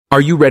Are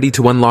you ready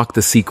to unlock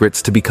the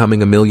secrets to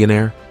becoming a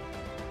millionaire?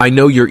 I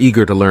know you're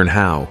eager to learn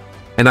how,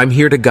 and I'm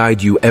here to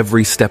guide you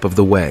every step of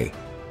the way.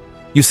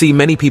 You see,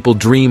 many people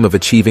dream of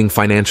achieving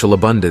financial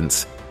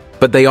abundance,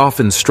 but they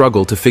often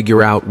struggle to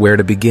figure out where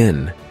to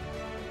begin.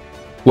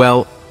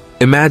 Well,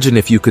 imagine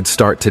if you could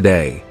start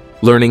today,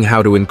 learning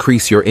how to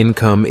increase your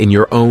income in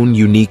your own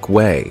unique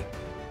way,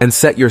 and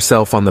set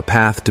yourself on the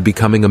path to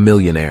becoming a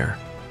millionaire.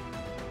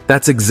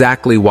 That's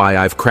exactly why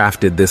I've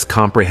crafted this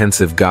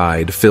comprehensive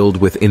guide filled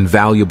with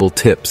invaluable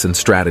tips and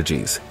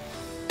strategies.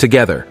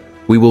 Together,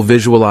 we will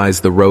visualize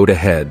the road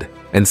ahead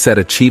and set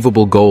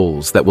achievable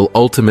goals that will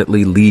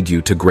ultimately lead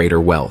you to greater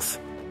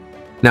wealth.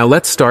 Now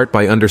let's start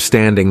by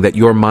understanding that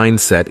your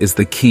mindset is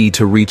the key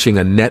to reaching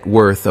a net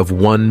worth of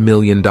 $1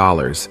 million.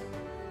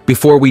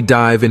 Before we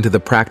dive into the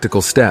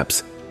practical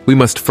steps, we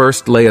must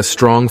first lay a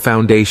strong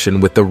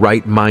foundation with the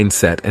right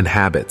mindset and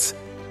habits.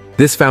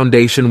 This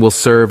foundation will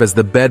serve as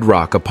the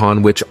bedrock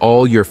upon which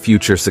all your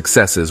future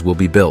successes will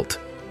be built.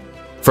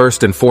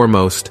 First and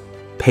foremost,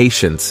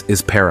 patience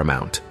is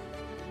paramount.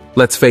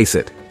 Let's face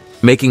it,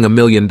 making $1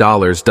 million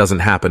doesn't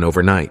happen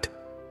overnight.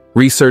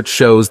 Research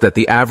shows that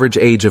the average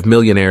age of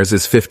millionaires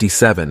is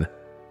 57,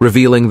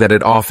 revealing that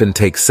it often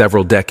takes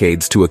several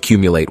decades to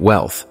accumulate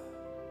wealth.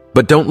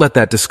 But don't let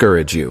that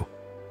discourage you.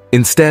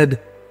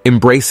 Instead,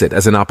 embrace it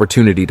as an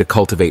opportunity to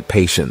cultivate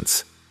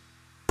patience.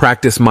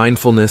 Practice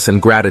mindfulness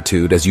and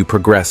gratitude as you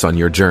progress on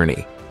your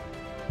journey.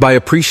 By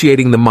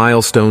appreciating the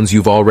milestones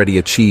you've already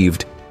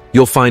achieved,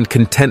 you'll find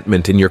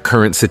contentment in your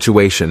current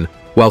situation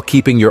while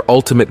keeping your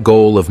ultimate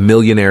goal of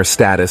millionaire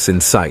status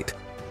in sight.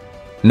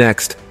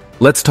 Next,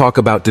 let's talk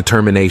about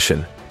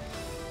determination.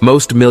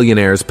 Most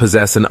millionaires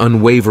possess an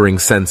unwavering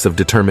sense of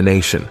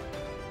determination.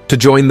 To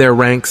join their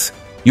ranks,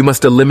 you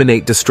must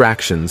eliminate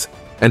distractions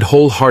and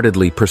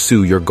wholeheartedly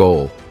pursue your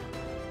goal.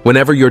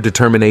 Whenever your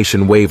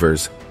determination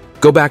wavers,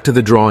 go back to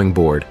the drawing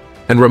board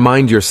and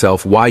remind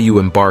yourself why you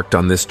embarked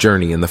on this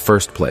journey in the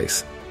first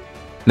place.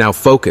 Now,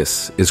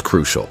 focus is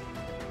crucial.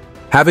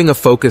 Having a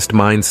focused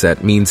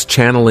mindset means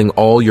channeling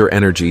all your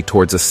energy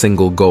towards a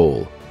single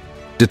goal.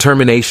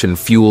 Determination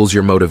fuels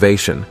your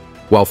motivation,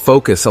 while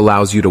focus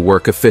allows you to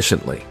work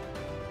efficiently.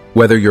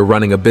 Whether you're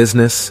running a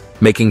business,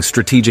 making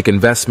strategic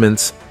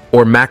investments,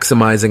 or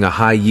maximizing a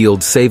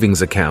high-yield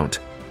savings account,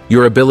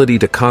 your ability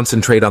to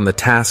concentrate on the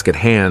task at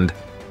hand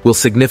will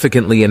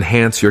significantly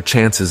enhance your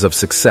chances of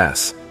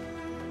success.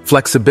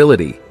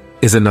 Flexibility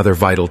is another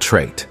vital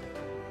trait.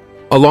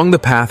 Along the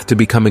path to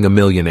becoming a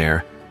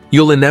millionaire,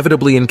 you'll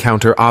inevitably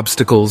encounter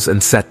obstacles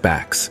and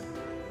setbacks.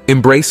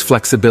 Embrace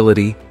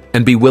flexibility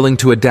and be willing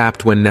to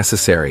adapt when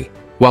necessary,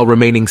 while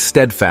remaining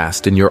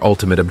steadfast in your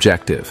ultimate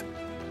objective.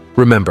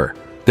 Remember,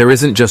 there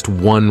isn't just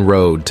one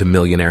road to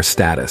millionaire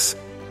status.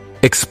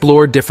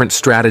 Explore different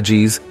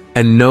strategies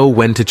and know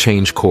when to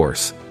change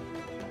course.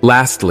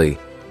 Lastly,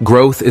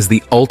 growth is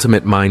the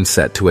ultimate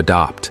mindset to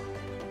adopt.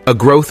 A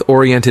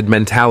growth-oriented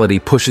mentality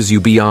pushes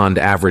you beyond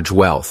average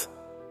wealth.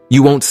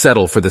 You won't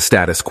settle for the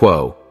status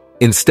quo.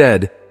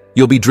 Instead,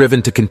 you'll be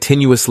driven to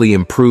continuously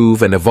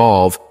improve and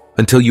evolve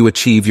until you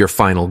achieve your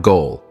final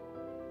goal.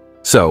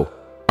 So,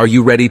 are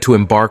you ready to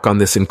embark on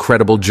this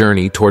incredible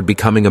journey toward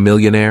becoming a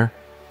millionaire?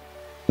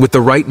 With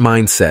the right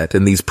mindset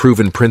and these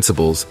proven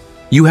principles,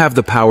 you have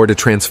the power to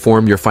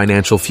transform your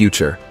financial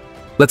future.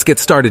 Let's get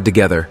started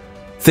together.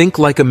 Think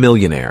like a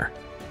millionaire.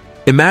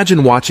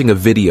 Imagine watching a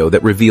video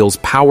that reveals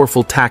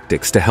powerful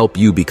tactics to help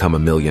you become a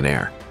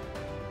millionaire.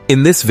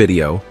 In this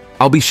video,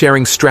 I'll be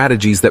sharing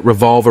strategies that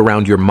revolve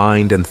around your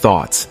mind and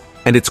thoughts,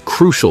 and it's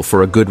crucial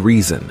for a good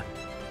reason.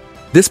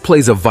 This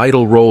plays a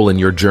vital role in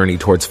your journey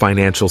towards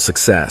financial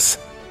success.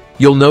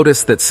 You'll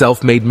notice that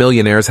self-made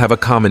millionaires have a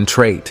common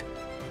trait.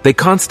 They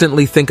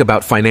constantly think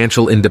about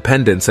financial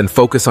independence and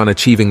focus on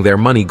achieving their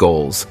money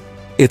goals.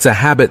 It's a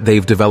habit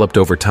they've developed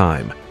over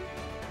time.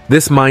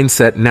 This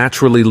mindset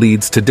naturally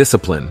leads to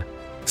discipline.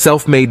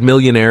 Self-made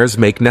millionaires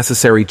make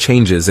necessary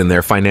changes in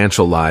their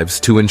financial lives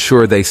to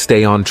ensure they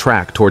stay on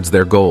track towards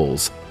their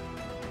goals.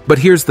 But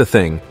here's the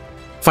thing.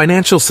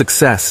 Financial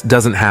success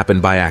doesn't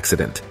happen by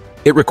accident.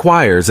 It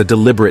requires a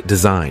deliberate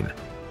design.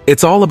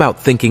 It's all about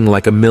thinking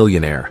like a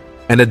millionaire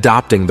and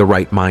adopting the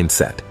right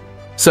mindset.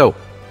 So,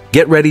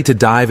 get ready to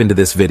dive into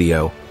this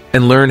video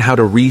and learn how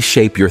to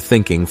reshape your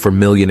thinking for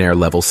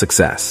millionaire-level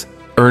success.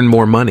 Earn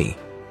more money.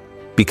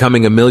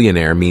 Becoming a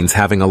millionaire means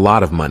having a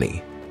lot of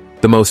money.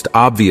 The most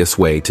obvious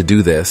way to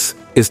do this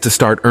is to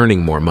start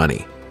earning more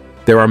money.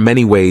 There are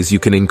many ways you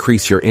can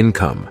increase your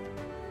income.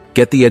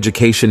 Get the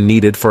education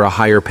needed for a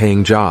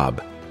higher-paying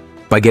job.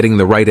 By getting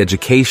the right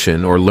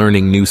education or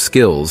learning new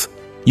skills,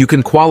 you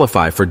can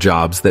qualify for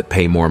jobs that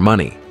pay more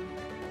money.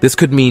 This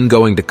could mean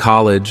going to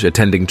college,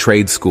 attending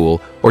trade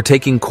school, or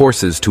taking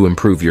courses to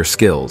improve your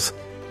skills.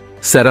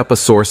 Set up a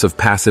source of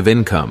passive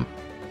income.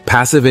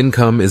 Passive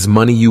income is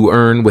money you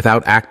earn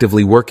without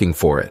actively working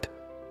for it.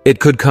 It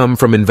could come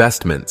from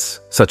investments,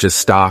 such as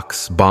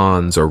stocks,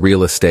 bonds, or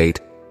real estate,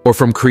 or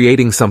from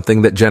creating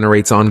something that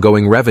generates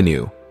ongoing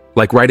revenue,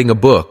 like writing a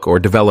book or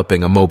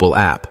developing a mobile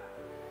app.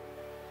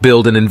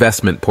 Build an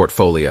investment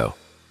portfolio.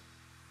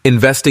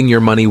 Investing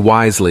your money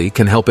wisely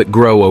can help it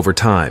grow over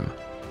time.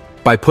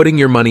 By putting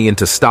your money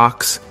into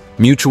stocks,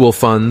 mutual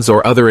funds,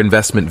 or other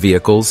investment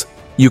vehicles,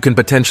 you can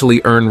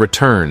potentially earn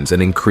returns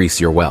and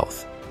increase your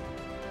wealth.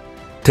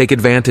 Take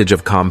advantage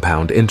of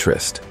compound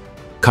interest.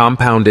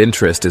 Compound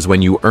interest is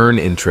when you earn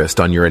interest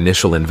on your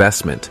initial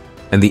investment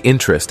and the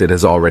interest it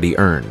has already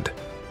earned.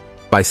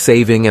 By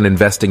saving and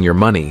investing your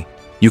money,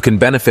 you can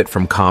benefit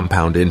from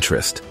compound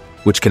interest,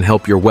 which can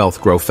help your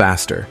wealth grow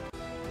faster.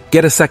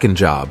 Get a second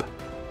job.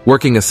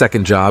 Working a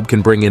second job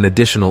can bring in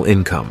additional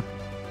income.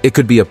 It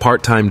could be a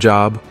part-time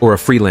job or a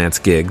freelance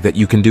gig that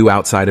you can do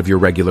outside of your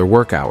regular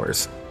work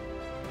hours.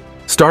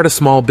 Start a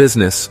small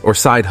business or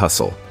side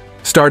hustle.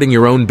 Starting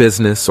your own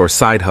business or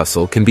side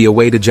hustle can be a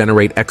way to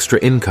generate extra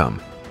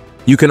income.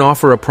 You can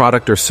offer a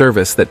product or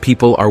service that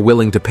people are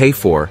willing to pay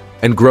for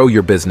and grow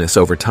your business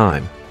over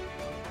time.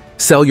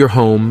 Sell your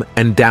home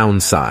and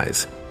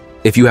downsize.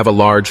 If you have a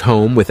large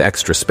home with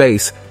extra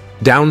space,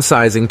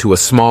 downsizing to a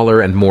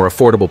smaller and more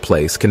affordable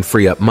place can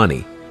free up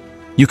money.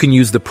 You can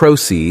use the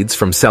proceeds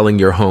from selling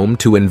your home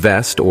to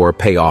invest or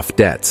pay off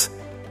debts.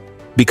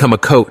 Become a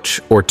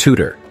coach or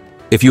tutor.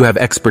 If you have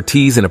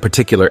expertise in a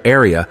particular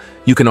area,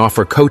 you can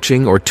offer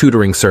coaching or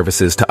tutoring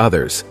services to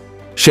others.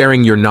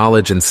 Sharing your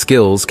knowledge and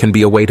skills can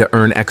be a way to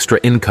earn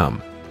extra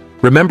income.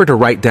 Remember to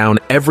write down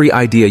every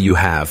idea you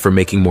have for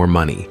making more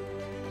money.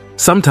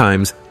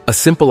 Sometimes, a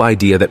simple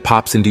idea that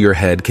pops into your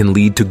head can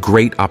lead to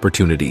great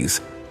opportunities.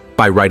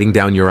 By writing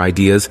down your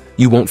ideas,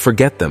 you won't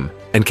forget them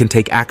and can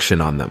take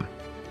action on them.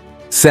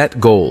 Set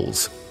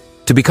goals.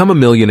 To become a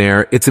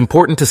millionaire, it's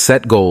important to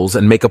set goals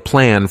and make a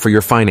plan for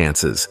your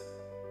finances.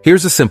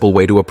 Here's a simple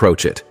way to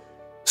approach it.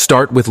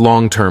 Start with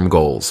long-term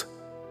goals.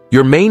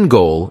 Your main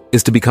goal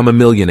is to become a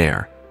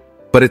millionaire,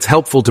 but it's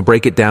helpful to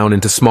break it down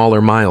into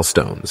smaller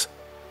milestones.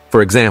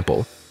 For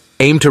example,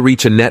 aim to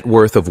reach a net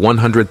worth of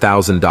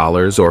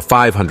 $100,000 or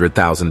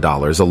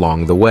 $500,000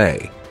 along the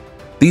way.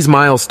 These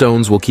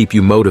milestones will keep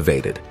you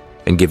motivated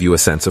and give you a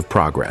sense of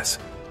progress.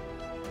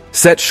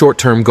 Set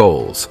short-term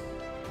goals.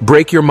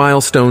 Break your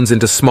milestones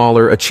into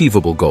smaller,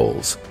 achievable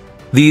goals.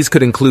 These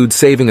could include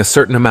saving a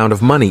certain amount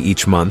of money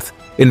each month,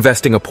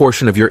 investing a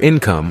portion of your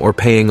income, or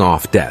paying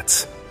off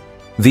debts.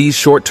 These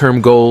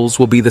short-term goals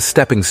will be the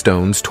stepping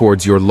stones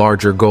towards your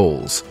larger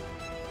goals.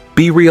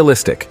 Be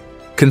realistic.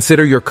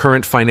 Consider your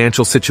current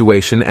financial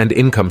situation and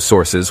income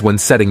sources when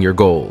setting your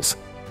goals.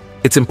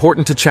 It's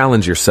important to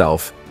challenge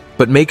yourself,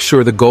 but make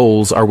sure the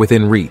goals are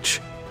within reach.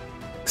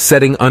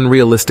 Setting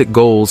unrealistic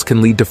goals can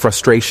lead to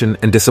frustration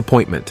and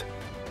disappointment.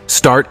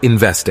 Start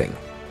investing.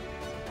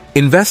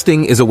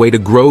 Investing is a way to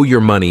grow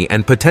your money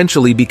and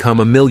potentially become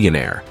a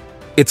millionaire.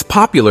 It's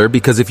popular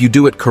because if you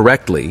do it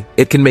correctly,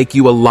 it can make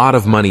you a lot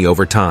of money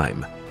over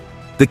time.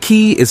 The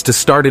key is to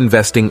start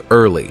investing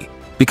early,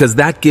 because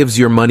that gives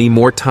your money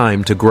more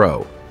time to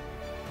grow.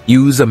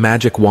 Use a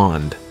magic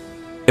wand.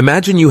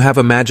 Imagine you have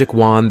a magic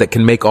wand that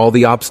can make all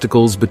the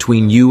obstacles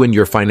between you and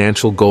your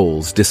financial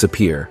goals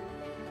disappear.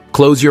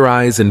 Close your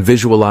eyes and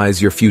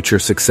visualize your future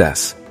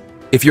success.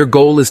 If your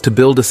goal is to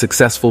build a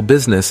successful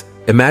business,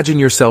 imagine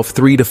yourself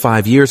 3 to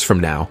 5 years from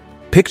now.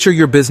 Picture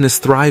your business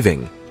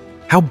thriving.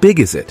 How big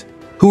is it?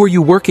 Who are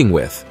you working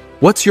with?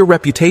 What's your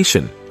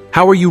reputation?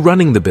 How are you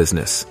running the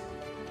business?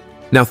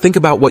 Now think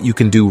about what you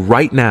can do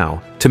right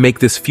now to make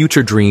this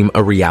future dream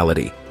a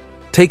reality.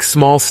 Take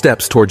small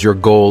steps towards your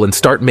goal and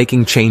start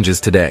making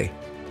changes today.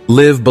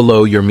 Live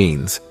below your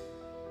means.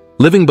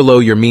 Living below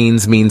your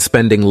means means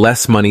spending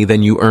less money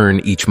than you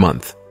earn each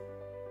month.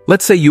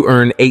 Let's say you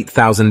earn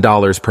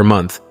 $8,000 per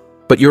month,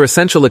 but your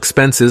essential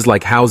expenses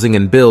like housing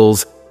and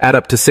bills add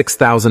up to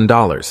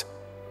 $6,000.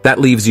 That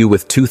leaves you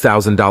with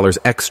 $2,000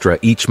 extra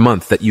each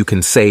month that you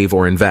can save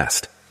or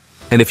invest.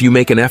 And if you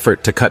make an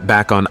effort to cut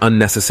back on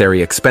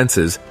unnecessary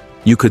expenses,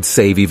 you could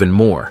save even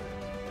more.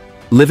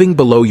 Living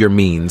below your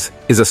means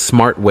is a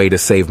smart way to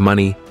save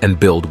money and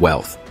build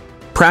wealth.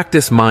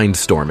 Practice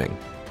mindstorming.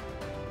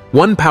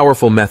 One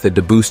powerful method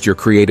to boost your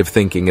creative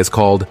thinking is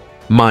called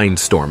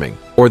mindstorming,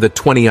 or the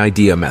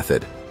 20-idea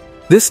method.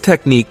 This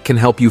technique can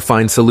help you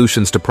find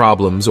solutions to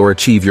problems or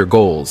achieve your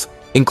goals,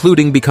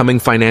 including becoming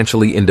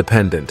financially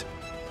independent.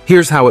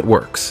 Here's how it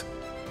works.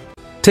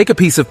 Take a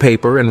piece of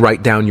paper and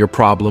write down your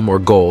problem or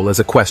goal as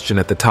a question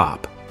at the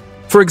top.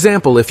 For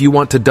example, if you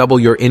want to double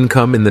your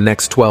income in the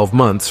next 12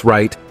 months,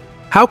 write,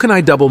 "How can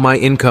I double my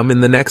income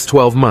in the next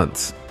 12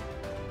 months?"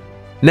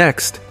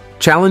 Next,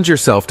 challenge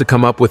yourself to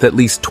come up with at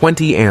least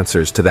 20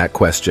 answers to that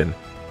question.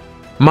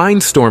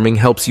 Mindstorming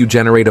helps you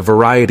generate a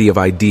variety of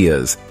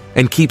ideas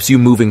and keeps you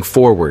moving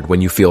forward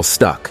when you feel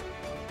stuck.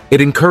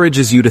 It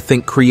encourages you to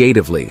think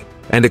creatively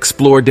and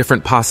explore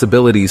different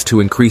possibilities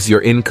to increase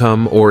your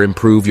income or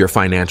improve your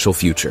financial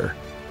future.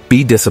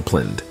 Be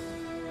disciplined.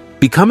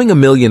 Becoming a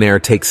millionaire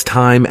takes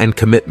time and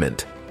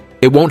commitment.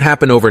 It won't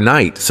happen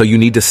overnight, so you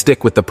need to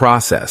stick with the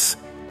process.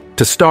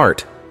 To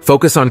start,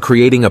 focus on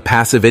creating a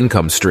passive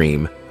income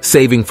stream,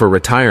 saving for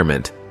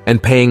retirement,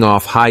 and paying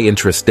off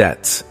high-interest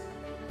debts.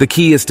 The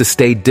key is to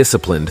stay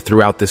disciplined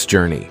throughout this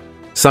journey.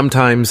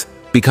 Sometimes,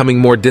 becoming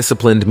more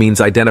disciplined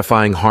means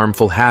identifying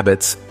harmful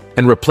habits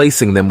and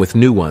replacing them with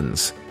new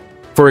ones.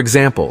 For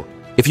example,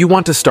 if you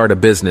want to start a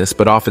business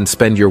but often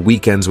spend your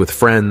weekends with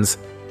friends,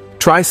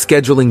 try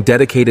scheduling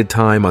dedicated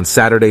time on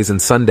Saturdays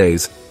and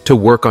Sundays to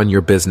work on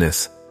your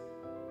business.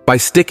 By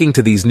sticking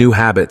to these new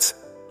habits,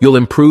 you'll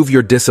improve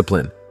your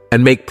discipline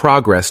and make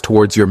progress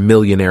towards your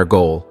millionaire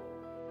goal.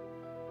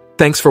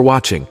 Thanks for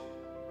watching.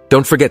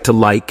 Don't forget to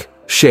like,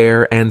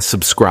 share, and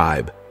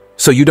subscribe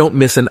so you don't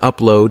miss an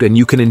upload and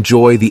you can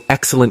enjoy the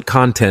excellent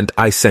content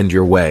I send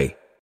your way.